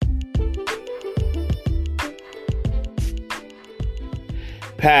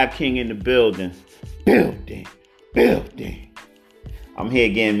Pab King in the building. Building. I'm here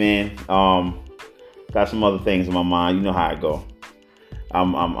again, man. Got some other things in my mind. You know how I go.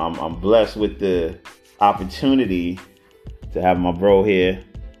 I'm blessed with the opportunity to have my bro here.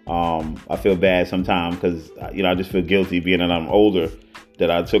 I feel bad sometimes because I just feel guilty being that I'm older,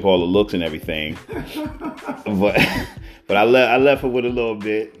 that I took all the looks and everything. but I left it with a little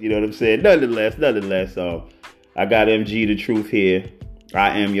bit. You know what I'm saying? Nonetheless. I got MG the Truth here.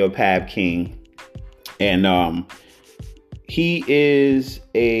 I am your Pab King, and he is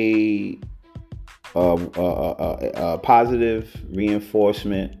a positive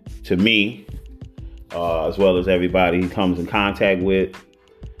reinforcement to me, as well as everybody he comes in contact with.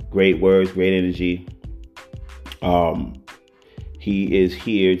 Great words, great energy. He is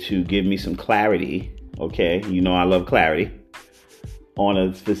here to give me some clarity. Okay, I love clarity on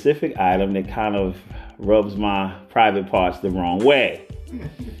a specific item that kind of rubs my private parts the wrong way.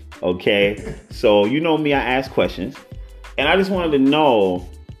 Okay, so me, I ask questions, and I just wanted to know,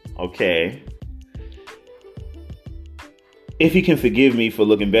 okay, if he can forgive me for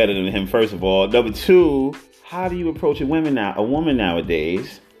looking better than him, first of all. Number two, how do you approach a woman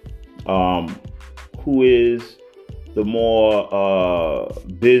nowadays, who is the more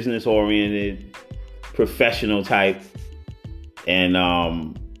business oriented, professional type? And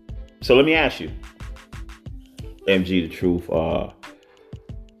so let me ask you, MG the Truth,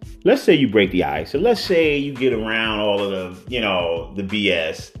 let's say you break the ice. So let's say you get around all of the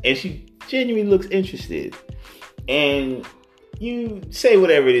BS, and she genuinely looks interested, and you say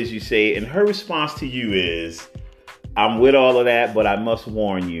whatever it is you say, and her response to you is, I'm with all of that, but I must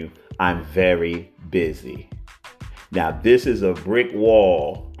warn you, I'm very busy. Now, this is a brick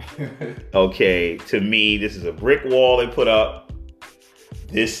wall. Okay, to me, this is a brick wall they put up.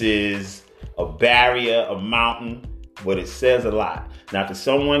 This is a barrier, a mountain, but it says a lot. Now, to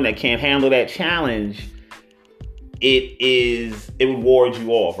someone that can't handle that challenge, it would ward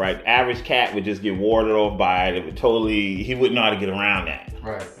you off, right? The average cat would just get warded off by it. He wouldn't know how to get around that.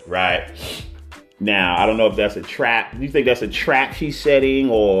 Right. Now, I don't know if that's a trap. Do you think that's a trap she's setting,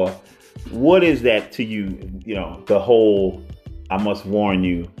 or what is that to you? The whole, I must warn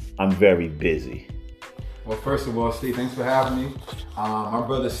you, I'm very busy. Well, first of all, Steve, thanks for having me. My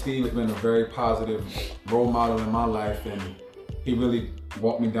brother Steve has been a very positive role model in my life, and he really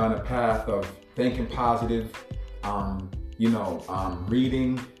walked me down a path of thinking positive,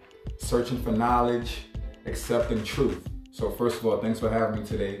 reading, searching for knowledge, accepting truth. So first of all, thanks for having me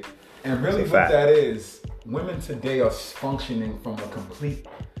today. And really what that is, women today are functioning from a complete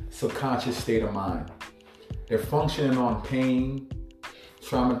subconscious state of mind. They're functioning on pain,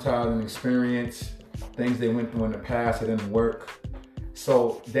 traumatizing experience, things they went through in the past that didn't work.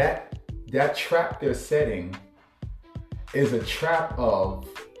 So that trap they're setting is a trap of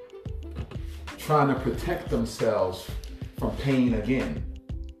trying to protect themselves from pain again.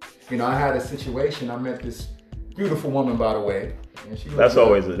 I had a situation, I met this beautiful woman, by the way. And that's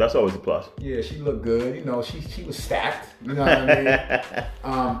always a plus. Yeah, she looked good. She was stacked. You know what I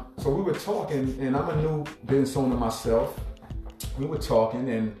mean? So we were talking, and I'm a new business owner myself. We were talking,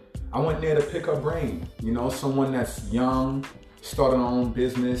 and I went there to pick her brain. Someone that's young, starting her own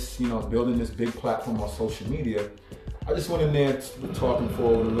business, building this big platform on social media. I just went in there talking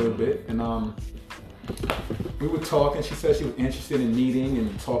for a little bit, and we were talking. She said she was interested in meeting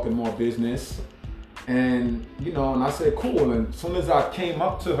and talking more business. And, and I said, cool. And as soon as I came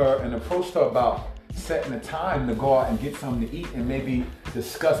up to her and approached her about setting a time to go out and get something to eat and maybe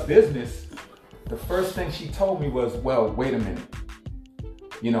discuss business, the first thing she told me was, well, wait a minute.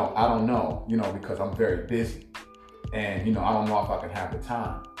 I don't know, because I'm very busy. And, I don't know if I can have the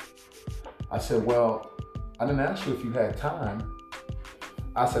time. I said, well, I didn't ask you if you had time.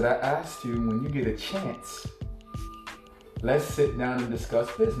 I said, I asked you when you get a chance, let's sit down and discuss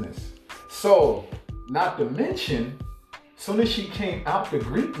business. So, not to mention, as soon as she came out to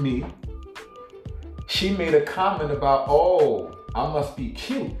greet me, she made a comment about, oh, I must be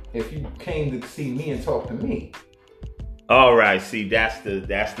cute if you came to see me and talk to me. All right, see, that's the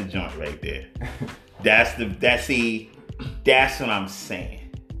joint right there. That's what I'm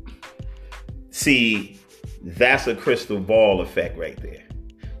saying. See, that's a crystal ball effect right there.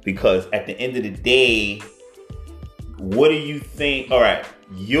 Because at the end of the day, what do you think? All right,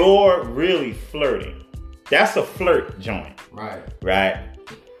 you're really flirting. That's a flirt joint. Right.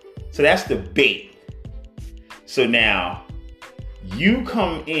 So that's the bait. So now you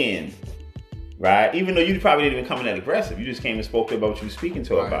come in, right? Even though you probably didn't even come in that aggressive. You just came and spoke to her about what you were speaking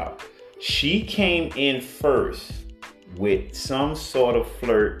to her about. She came in first with some sort of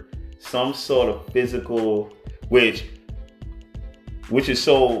flirt, some sort of physical, which which is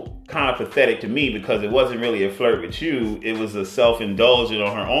so kind of pathetic to me because it wasn't really a flirt with you. It was a self-indulgent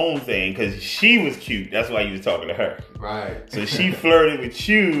on her own thing because she was cute. That's why you was talking to her. Right. So she flirted with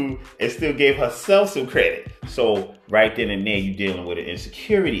you and still gave herself some credit. So right then and there, you dealing with an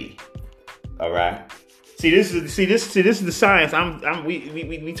insecurity. All right. This is the science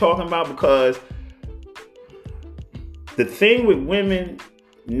we talking about, because the thing with women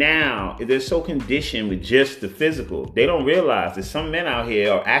now is they're so conditioned with just the physical. They don't realize that some men out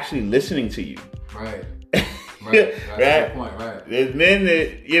here are actually listening to you. Right. Right. That's a good point. Right. There's men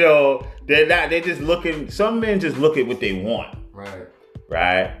that, they're just looking. Some men just look at what they want. Right.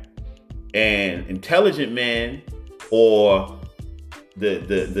 Right. And intelligent men, or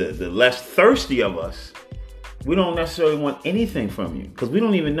the less thirsty of us, we don't necessarily want anything from you because we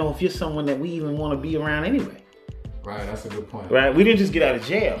don't even know if you're someone that we even want to be around anyway. Right, that's a good point. Right? We didn't just get out of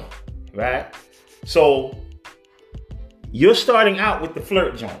jail, right? So you're starting out with the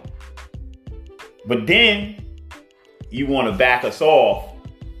flirt joint, but then you want to back us off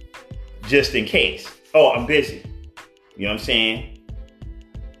just in case. Oh, I'm busy. You know what I'm saying?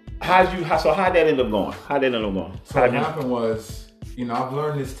 How'd that end up going? So what happened was, I've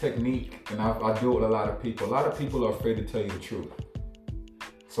learned this technique, and I deal with a lot of people. A lot of people are afraid to tell you the truth.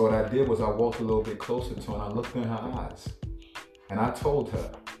 So what I did was I walked a little bit closer to her and I looked in her eyes. And I told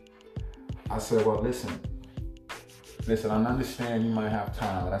her, I said, well, listen, I understand you might have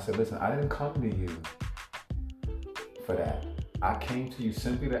time. And I said, listen, I didn't come to you for that. I came to you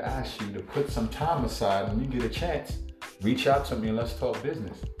simply to ask you to put some time aside. When you get a chance, reach out to me and let's talk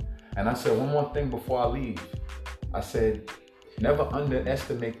business. And I said, one more thing before I leave. I said, never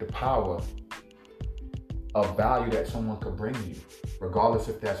underestimate the power of value that someone could bring you, regardless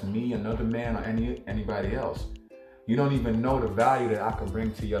if that's me, another man, or anybody else. You don't even know the value that I could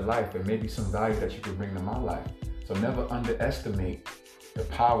bring to your life, and maybe some value that you could bring to my life. So never underestimate the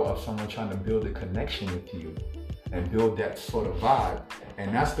power of someone trying to build a connection with you and build that sort of vibe.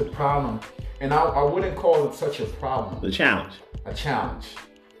 And that's the problem. And I wouldn't call it such a problem. A challenge.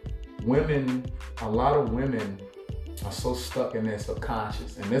 A lot of women are so stuck in their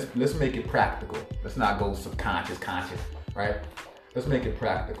subconscious. And let's make it practical. Let's not go subconscious, conscious, right? Let's make it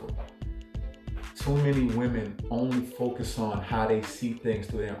practical. Too many women only focus on how they see things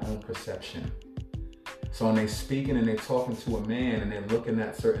through their own perception. So when they're speaking and they're talking to a man and they're looking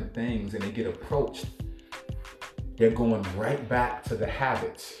at certain things and they get approached, they're going right back to the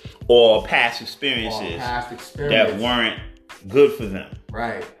habits. Or past experiences that weren't good for them.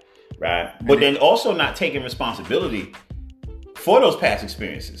 Right. But then also not taking responsibility for those past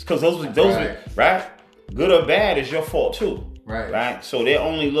experiences. Because those right? Good or bad is your fault too. Right. So they're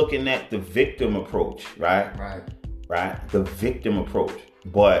only looking at the victim approach, right? The victim approach.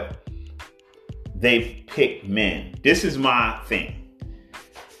 But they pick men. This is my thing.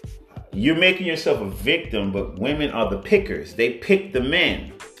 You're making yourself a victim, but women are the pickers. They pick the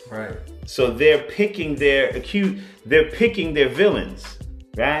men. Right. So they're picking they're picking their villains,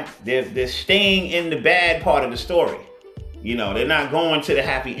 right? They're staying in the bad part of the story. They're not going to the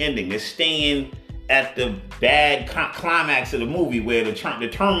happy ending. They're staying at the bad climax of the movie where the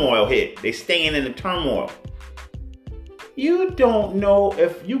turmoil hit. They're staying in the turmoil. You don't know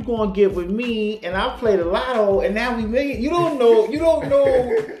if you're going to get with me and I play the lotto and now we make it. You don't know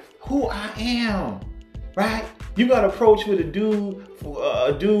who I am, right? You got approached with a dude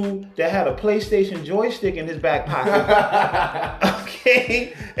that had a PlayStation joystick in his back pocket,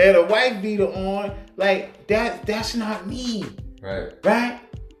 okay, and a wife beater on. Like that's not me, right?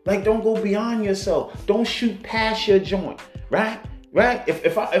 Like, don't go beyond yourself. Don't shoot past your joint, right?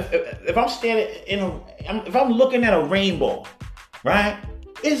 If I'm standing if I'm looking at a rainbow, right?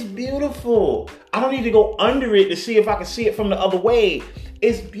 It's beautiful. I don't need to go under it to see if I can see it from the other way.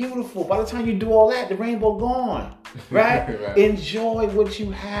 It's beautiful. By the time you do all that, the rainbow gone, right? Enjoy what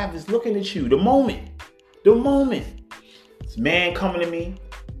you have. It's looking at you. The moment. This man coming to me.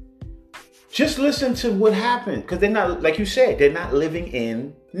 Just listen to what happened. Because they're not, like you said, they're not living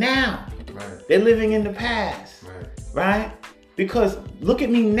in now. Right. They're living in the past. Right? Because look at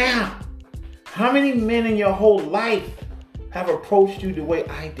me now. How many men in your whole life have approached you the way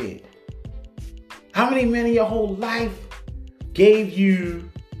I did? How many men in your whole life gave you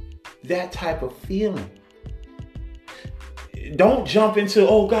that type of feeling? Don't jump into,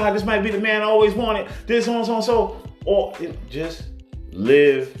 oh God, this might be the man I always wanted. This, so. Or just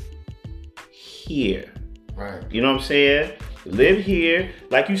live here. Right. You know what I'm saying? Live here.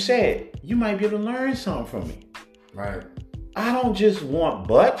 Like you said, you might be able to learn something from me. Right. I don't just want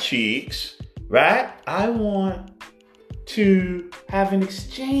butt cheeks, right? I want to have an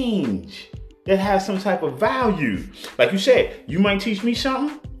exchange. that has some type of value. Like you said, you might teach me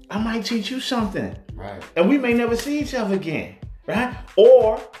something, I might teach you something. Right. And we may never see each other again, right?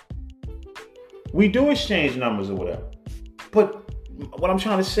 Or we do exchange numbers or whatever. But what I'm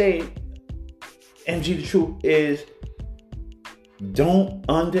trying to say, MG the Truth, is don't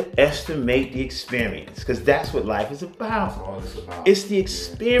underestimate the experience, because that's what life is about. That's all it's about. It's the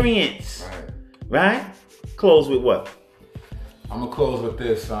experience. Yeah. Right? Close with what? I'm going to close with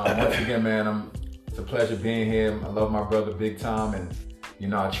this. Once again, man, it's a pleasure being here. I love my brother big time, and, you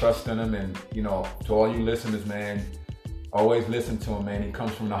know, I trust in him. And, you know, to all you listeners, man, always listen to him, man. He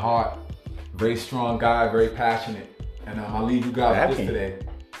comes from the heart. Very strong guy, very passionate. And I'll leave you guys with this today.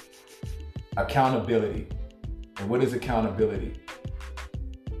 Accountability. And what is accountability?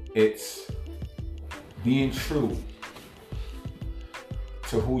 It's being true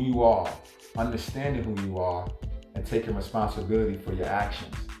to who you are, understanding who you are, and taking responsibility for your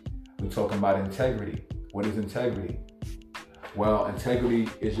actions. We're talking about integrity. What is integrity? Well, integrity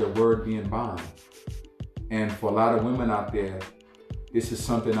is your word being bond. And for a lot of women out there, this is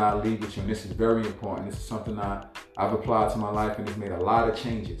something I leave with you, and this is very important. This is something I've applied to my life, and it's made a lot of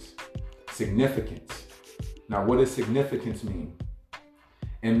changes. Significance. Now, what does significance mean?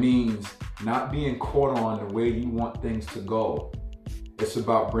 It means not being caught on the way you want things to go. It's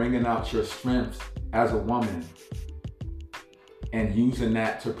about bringing out your strengths as a woman and using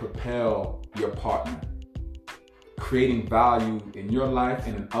that to propel your partner. Creating value in your life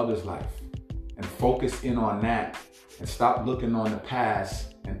and in others' life. And focus in on that. And stop looking on the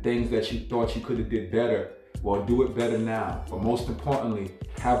past and things that you thought you could have did better. Well, do it better now. But most importantly,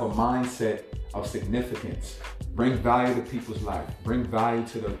 have a mindset of significance. Bring value to people's life. Bring value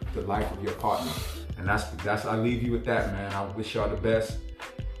to the life of your partner. And that's I leave you with that, man. I wish y'all the best.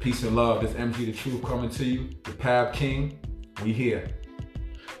 Peace and love. This MG the Truth coming to you. The Pab King. We here.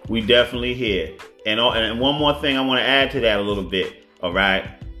 We definitely here. And one more thing I want to add to that a little bit. All right.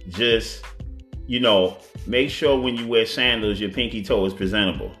 Just, you know, make sure when you wear sandals, your pinky toe is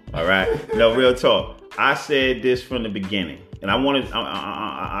presentable. All right. No, real talk. I said this from the beginning, and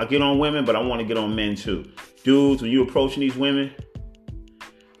I get on women, but I want to get on men too. Dudes, when you're approaching these women,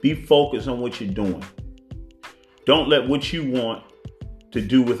 be focused on what you're doing. Don't let what you want to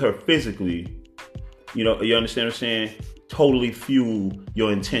do with her physically, you know, you understand what I'm saying, totally fuel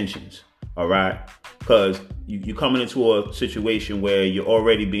your intentions. All right. Because you're coming into a situation where you're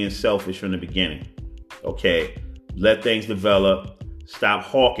already being selfish from the beginning. Okay. Let things develop. Stop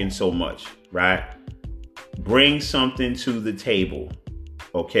hawking so much. Right. Bring something to the table.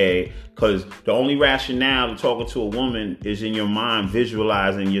 Okay. Because the only rationale to talking to a woman is in your mind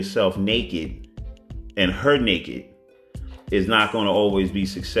visualizing yourself naked, and her naked is not going to always be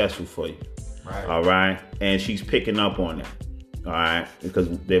successful for you. Right. All right. And she's picking up on that. All right. Because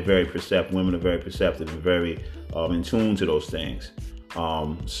they're very perceptive. Women are very perceptive and very in tune to those things.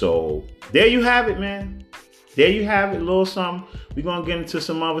 So there you have it, man. There you have it. A little something. We're going to get into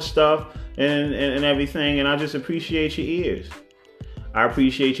some other stuff and everything. And I just appreciate your ears. I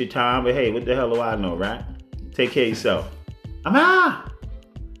appreciate your time. But hey, what the hell do I know, right? Take care of yourself. I'm out.